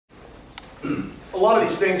A lot of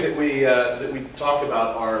these things that we talk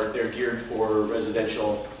about they're geared for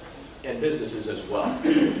residential and businesses as well.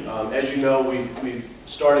 As you know, we've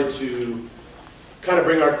started to kind of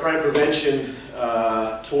bring our crime prevention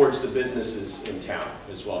towards the businesses in town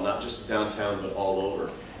as well, not just downtown but all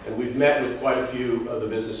over. And we've met with quite a few of the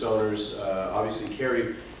business owners. Obviously,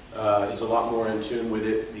 Carrie is a lot more in tune with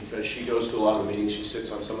it because she goes to a lot of the meetings. She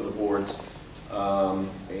sits on some of the boards,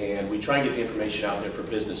 and we try and get the information out there for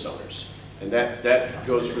business owners. And that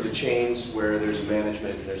goes for the chains where there's a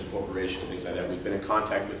management and there's a corporation and things like that. We've been in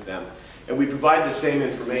contact with them. And we provide the same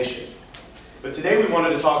information. But today we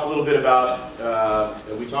wanted to talk a little bit about,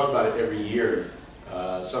 and we talk about it every year.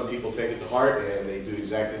 Some people take it to heart and they do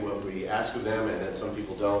exactly what we ask of them, and then some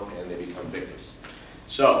people don't and they become victims.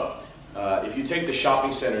 So, if you take the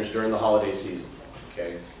shopping centers during the holiday season,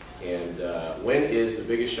 okay, and when is the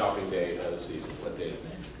biggest shopping day of the season? What day?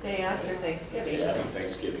 Day after Thanksgiving. Day after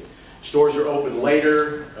Thanksgiving. Stores are open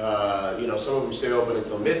later. You know, some of them stay open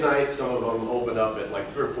until midnight. Some of them open up at like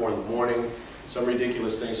 3 or 4 in the morning. Some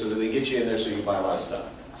ridiculous things so that they get you in there so you can buy a lot of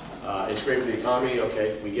stuff. It's great for the economy.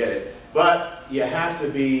 Okay, we get it. But you have to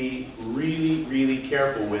be really, really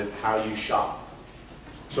careful with how you shop.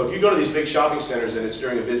 So if you go to these big shopping centers and it's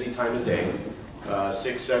during a busy time of day,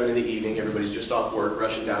 6, 7 in the evening, everybody's just off work,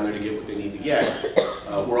 rushing down there to get what they need to get.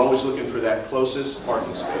 We're always looking for that closest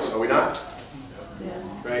parking space, are we not?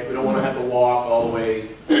 Yes. Right? We don't want to have to walk all the way.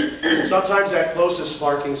 Sometimes that closest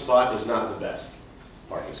parking spot is not the best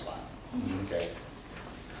parking spot. Okay.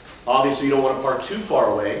 Obviously, you don't want to park too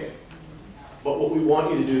far away, but what we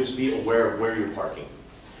want you to do is be aware of where you're parking.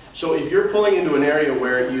 So if you're pulling into an area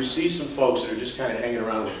where you see some folks that are just kind of hanging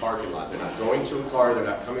around in the parking lot, they're not going to a car, they're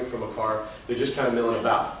not coming from a car, they're just kind of milling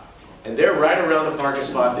about. And they're right around the parking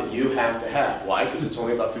spot that you have to have. Why? Because it's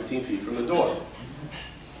only about 15 feet from the door.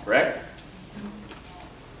 Correct?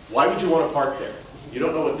 Why would you want to park there? You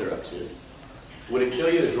don't know what they're up to. Would it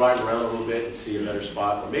kill you to drive around a little bit and see a better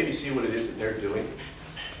spot, or maybe see what it is that they're doing?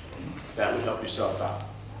 That would help yourself out.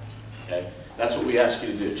 Okay? That's what we ask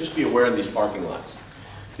you to do. Just be aware of these parking lots.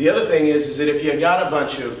 The other thing is that if you got a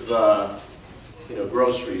bunch of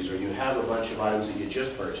groceries, or you have a bunch of items that you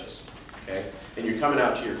just purchased, okay, and you're coming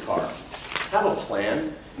out to your car, have a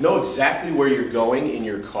plan. Know exactly where you're going in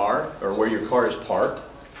your car, or where your car is parked.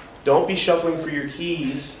 Don't be shuffling for your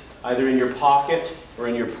keys either in your pocket or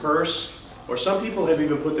in your purse, or some people have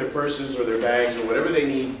even put their purses or their bags or whatever they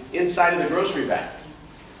need inside of the grocery bag,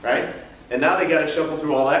 right? And now they got to shuffle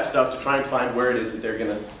through all that stuff to try and find where it is that they're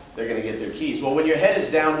gonna get their keys. Well, when your head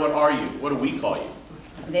is down, what are you? What do we call you?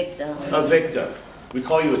 Victim. A victim. We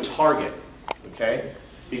call you a target, okay?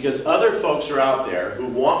 Because other folks are out there who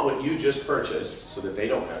want what you just purchased so that they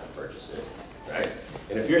don't have to purchase it, right?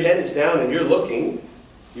 And if your head is down and you're looking,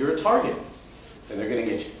 you're a target, and they're going to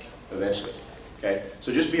get you eventually, okay?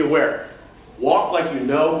 So just be aware. Walk like you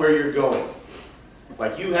know where you're going,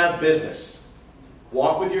 like you have business.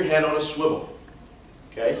 Walk with your head on a swivel,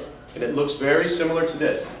 okay? And it looks very similar to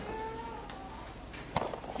this.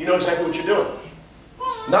 You know exactly what you're doing.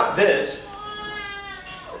 Not this,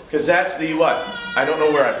 because that's the what? I don't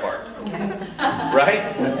know where I parked,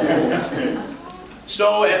 right?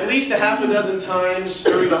 So at least a half a dozen times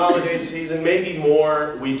during the holiday season, maybe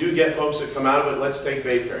more, we do get folks that come out of it. Let's take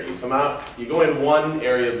Bayfair. You come out, you go in one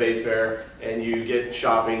area of Bayfair, and you get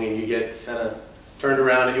shopping, and you get kind of turned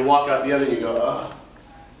around, and you walk out the other, and you go, ugh.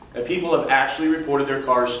 And people have actually reported their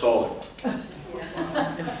cars stolen.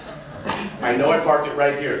 I know I parked it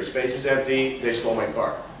right here. The space is empty. They stole my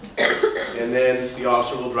car. And then the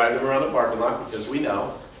officer will drive them around the parking lot because we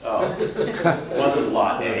know. Oh, it wasn't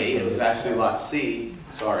lot A, it was actually lot C,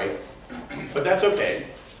 sorry. But that's okay.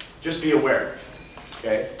 Just be aware,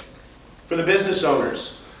 okay? For the business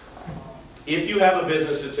owners, if you have a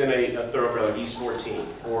business that's in a thoroughfare like East 14,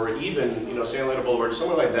 or even, San Leandro Boulevard,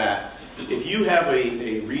 somewhere like that, if you have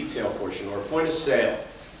a retail portion or a point of sale,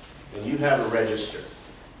 and you have a register,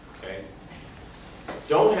 okay?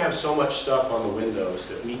 Don't have so much stuff on the windows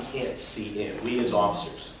that we can't see in, we as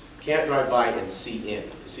officers. Can't drive by and see in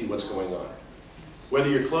to see what's going on, whether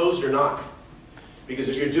you're closed or not. Because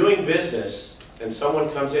if you're doing business and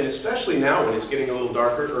someone comes in, especially now when it's getting a little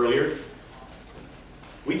darker earlier,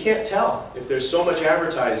 we can't tell. If there's so much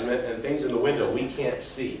advertisement and things in the window, we can't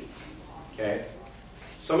see, okay?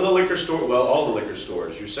 Some of the liquor stores, well, all the liquor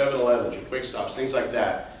stores, your 7-Elevens, your Quick Stops, things like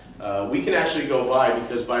that, we can actually go by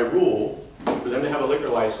because by rule, for them to have a liquor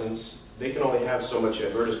license, they can only have so much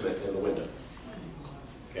advertisement in the window.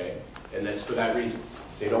 Okay? And that's for that reason.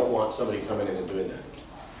 They don't want somebody coming in and doing that.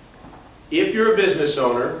 If you're a business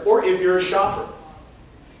owner, or if you're a shopper,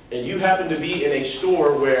 and you happen to be in a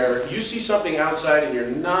store where you see something outside and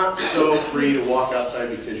you're not so free to walk outside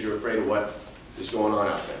because you're afraid of what is going on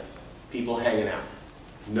out there. People hanging out.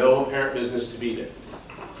 No apparent business to be there.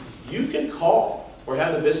 You can call or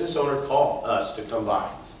have the business owner call us to come by.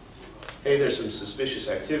 Hey, there's some suspicious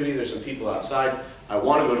activity, there's some people outside. I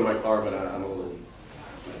want to go to my car, but I'm a little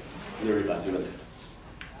leery about doing that.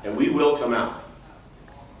 And we will come out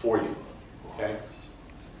for you, okay?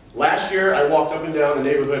 Last year, I walked up and down the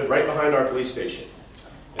neighborhood right behind our police station.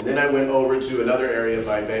 And then I went over to another area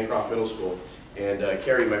by Bancroft Middle School, and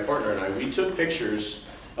Carrie, my partner, and I, we took pictures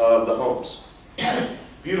of the homes.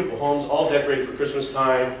 Beautiful homes, all decorated for Christmas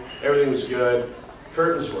time. Everything was good.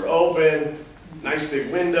 Curtains were open, nice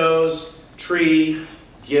big windows, tree,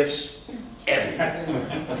 gifts,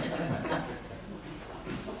 everything.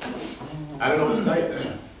 I don't know what to tell you.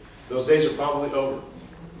 Those days are probably over,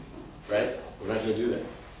 right? We're not going to do that.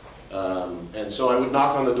 And so I would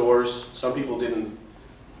knock on the doors. Some people didn't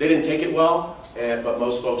take it well, but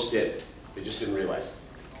most folks did. They just didn't realize.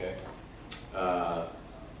 Okay.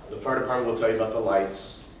 The fire department will tell you about the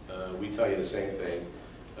lights. We tell you the same thing.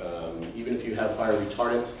 Even if you have fire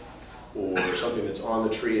retardant or something that's on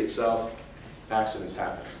the tree itself, accidents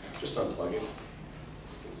happen. Just unplug it.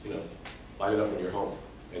 You know, light it up when you're home,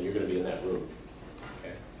 and you're going to be in that room.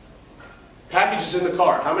 Okay. Packages in the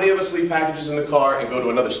car. How many of us leave packages in the car and go to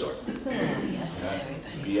another store? Yes,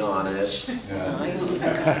 everybody. Be honest. Yeah.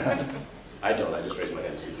 I don't. I just raise my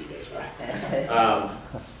hand to see if you guys right.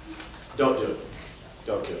 Don't do it.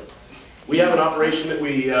 Don't do it. We have an operation that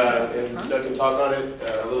we, and Doug can talk on it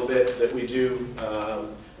a little bit, that we do. I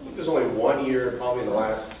think there's only 1 year, probably in the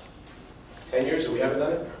last 10 years that we haven't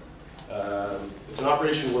done it. It's an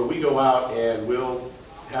operation where we go out and we'll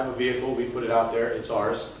have a vehicle, we put it out there, it's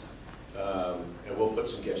ours, and we'll put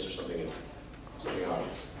some gifts or something in it, something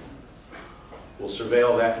obvious. We'll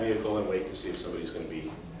surveil that vehicle and wait to see if somebody's going to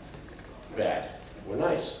be bad. We're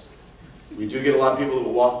nice. We do get a lot of people who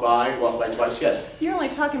will walk by twice, yes. You're only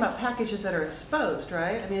talking about packages that are exposed,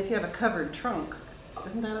 right? I mean, if you have a covered trunk,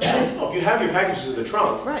 isn't that okay? Well, if you have your packages in the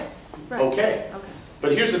trunk, Right, right. okay.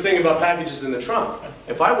 But here's the thing about packages in the trunk.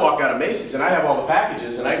 If I walk out of Macy's and I have all the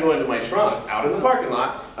packages and I go into my trunk, out in the parking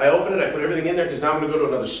lot, I open it, I put everything in there because now I'm going to go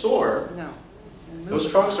to another store. No. Those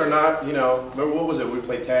trunks are not, you know, remember what was it? We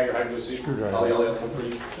played tag or hide and go seek? Screwdriver. Ollie, Ollie, I'm for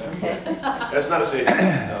you. That's not a safety.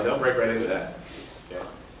 No, they'll break right into that. Okay.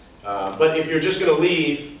 But if you're just going to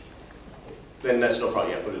leave, then that's no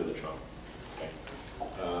problem. Yeah, put it in the trunk. Okay.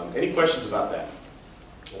 Any questions about that?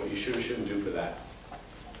 What you should or shouldn't do for that?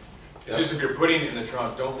 It's just if you're putting it in the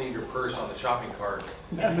trunk, don't leave your purse on the shopping cart.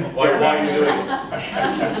 While you're doing it.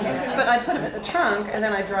 But I put them in the trunk, and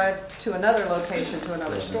then I drive to another location, to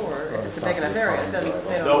another store. If it's a big enough area, then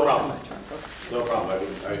they don't No put problem. them in my trunk. Okay. No problem.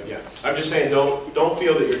 Yeah. I'm just saying, don't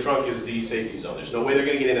feel that your trunk is the safety zone. There's no way they're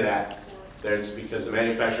going to get into that. There's because the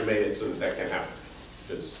manufacturer made it so that that can't happen.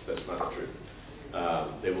 Because that's not the truth.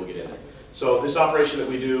 They will get in there. So this operation that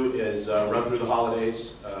we do is run through the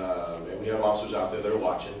holidays, and we have officers out there that are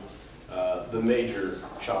watching the major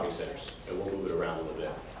shopping centers, and we'll move it around a little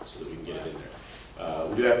bit so that we can get it in there.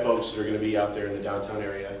 We do have folks that are going to be out there in the downtown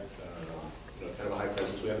area, you know, kind of a high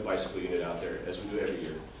presence. We have the bicycle unit out there, as we do every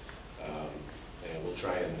year, and we'll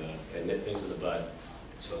try and nip things in the bud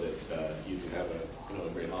so that you can have a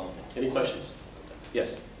great holiday. Any questions?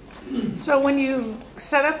 Yes. So when you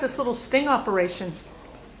set up this little sting operation,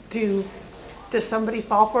 does somebody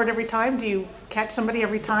fall for it every time? Do you catch somebody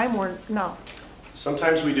every time or no?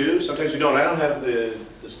 Sometimes we do, sometimes we don't. I don't have the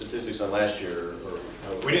statistics on last year.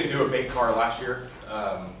 We didn't do a bait car last year.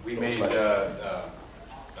 We made,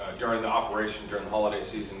 during the operation, during the holiday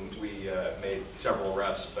season, we made several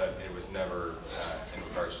arrests, but it was never in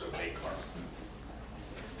regards to a bait car.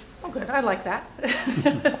 Oh, good. I like that.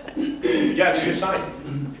 Yeah, it's a good sign.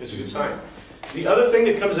 It's a good sign. The other thing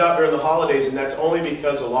that comes out during the holidays, and that's only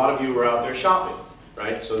because a lot of you are out there shopping,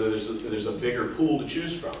 right? So there's a bigger pool to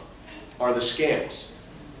choose from, are the scams,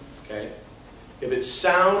 okay? If it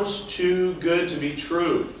sounds too good to be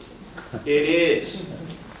true, it is.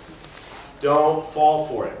 Don't fall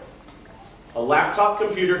for it. A laptop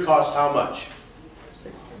computer costs how much?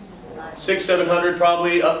 $600, $700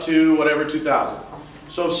 probably, up to whatever, $2,000.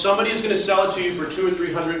 So if somebody is going to sell it to you for $200 or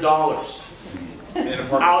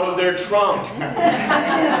 $300 out of their trunk,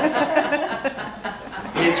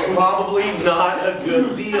 it's probably not a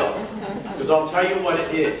good deal. Because I'll tell you what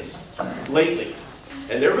it is lately.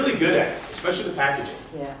 And they're really good at it, especially the packaging.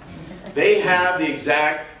 Yeah. They have the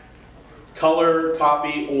exact color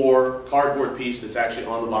copy or cardboard piece that's actually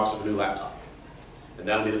on the box of a new laptop. And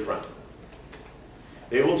that'll be the front.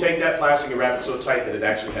 They will take that plastic and wrap it so tight that it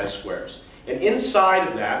actually has squares. And inside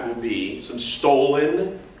of that will be some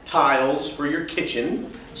stolen tiles for your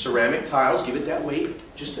kitchen, ceramic tiles. Give it that weight,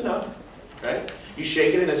 just enough, right? You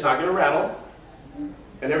shake it and it's not going to rattle,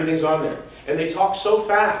 and everything's on there. And they talk so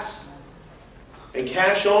fast, and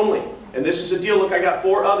cash only. And this is a deal. Look, I got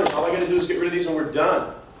 4 others. All I got to do is get rid of these and we're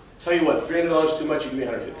done. Tell you what, $300 too much, you give me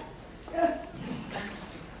 $150.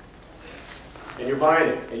 And you're buying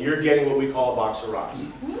it, and you're getting what we call a box of rocks.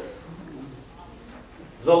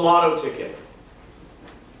 The lotto ticket.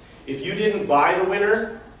 If you didn't buy the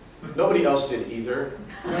winner, nobody else did either.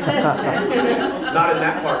 Not in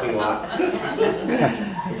that parking lot.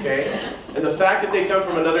 Okay? And the fact that they come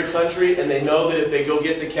from another country and they know that if they go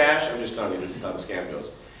get the cash, I'm just telling you, this is how the scam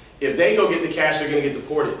goes. If they go get the cash, they're going to get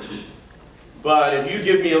deported. But if you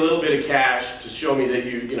give me a little bit of cash to show me that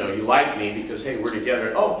you like me because, hey, we're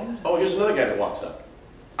together. Oh, here's another guy that walks up.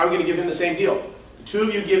 I'm going to give him the same deal. The 2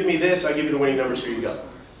 of you give me this, I give you the winning numbers, here you go.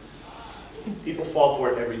 People fall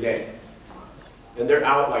for it every day. And they're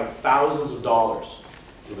out like thousands of dollars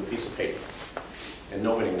with a piece of paper. And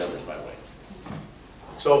no winning numbers, by the way.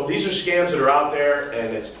 So these are scams that are out there,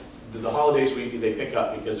 and it's the holidays they pick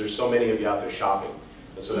up because there's so many of you out there shopping.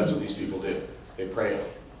 And so that's what these people do. They prey on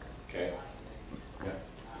it. Okay? Yeah.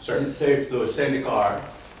 Sir? Is it safe to send the car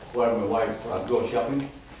while my wife goes shopping?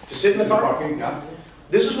 To sit in the car? Parking, yeah.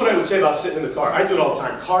 This is what I would say about sitting in the car. I do it all the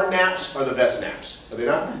time. Car naps are the best naps. Are they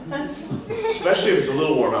not? Especially if it's a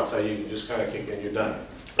little warm outside, you can just kind of kick in, you're done.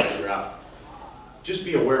 Right, you're out. Just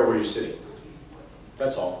be aware where you're sitting.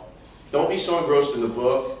 That's all. Don't be so engrossed in the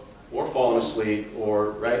book or falling asleep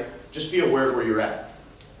or, right? Just be aware of where you're at.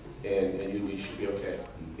 And you should be okay.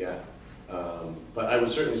 Yeah. But I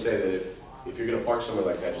would certainly say that if you're going to park somewhere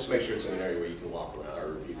like that, just make sure it's in an area where you can walk around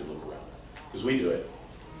or you can look around. Because we do it.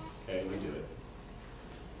 Okay, we do it.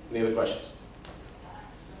 Any other questions?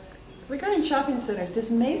 Regarding shopping centers,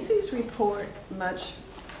 does Macy's report much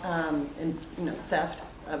theft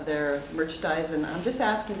of their merchandise? And I'm just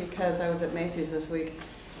asking because I was at Macy's this week,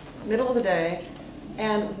 middle of the day,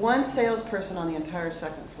 and one salesperson on the entire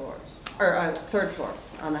second floor, or third floor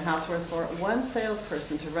on the houseworth floor, one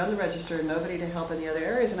salesperson to run the register, nobody to help in the other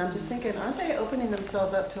areas. And I'm just thinking, aren't they opening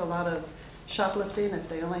themselves up to a lot of shoplifting if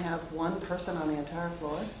they only have one person on the entire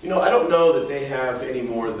floor? I don't know that they have any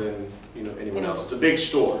more than anyone else. It's a big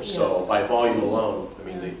store, so Yes. by volume alone, I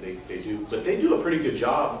mean they do, but they do a pretty good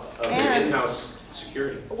job of their in-house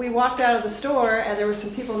security. We walked out of the store and there were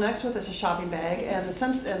some people next with us, a shopping bag, and the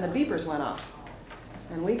beepers went off.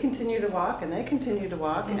 And we continued to walk, and they continued to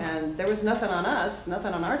walk, and there was nothing on us,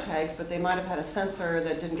 nothing on our tags, but they might have had a sensor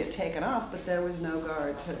that didn't get taken off, but there was no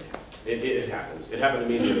guard. It happens. It happened to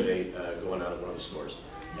me the other day going out of one of the stores,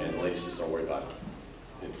 and the lady says, "Don't worry about it."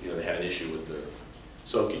 They had an issue with the.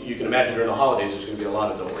 So you can imagine during the holidays, there's going to be a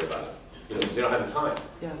lot of "don't worry about it," because they don't have the time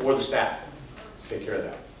or the staff to take care of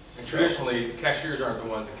that. And traditionally, cashiers aren't the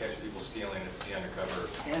ones that catch people stealing. It's the undercover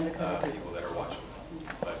Undercover people that are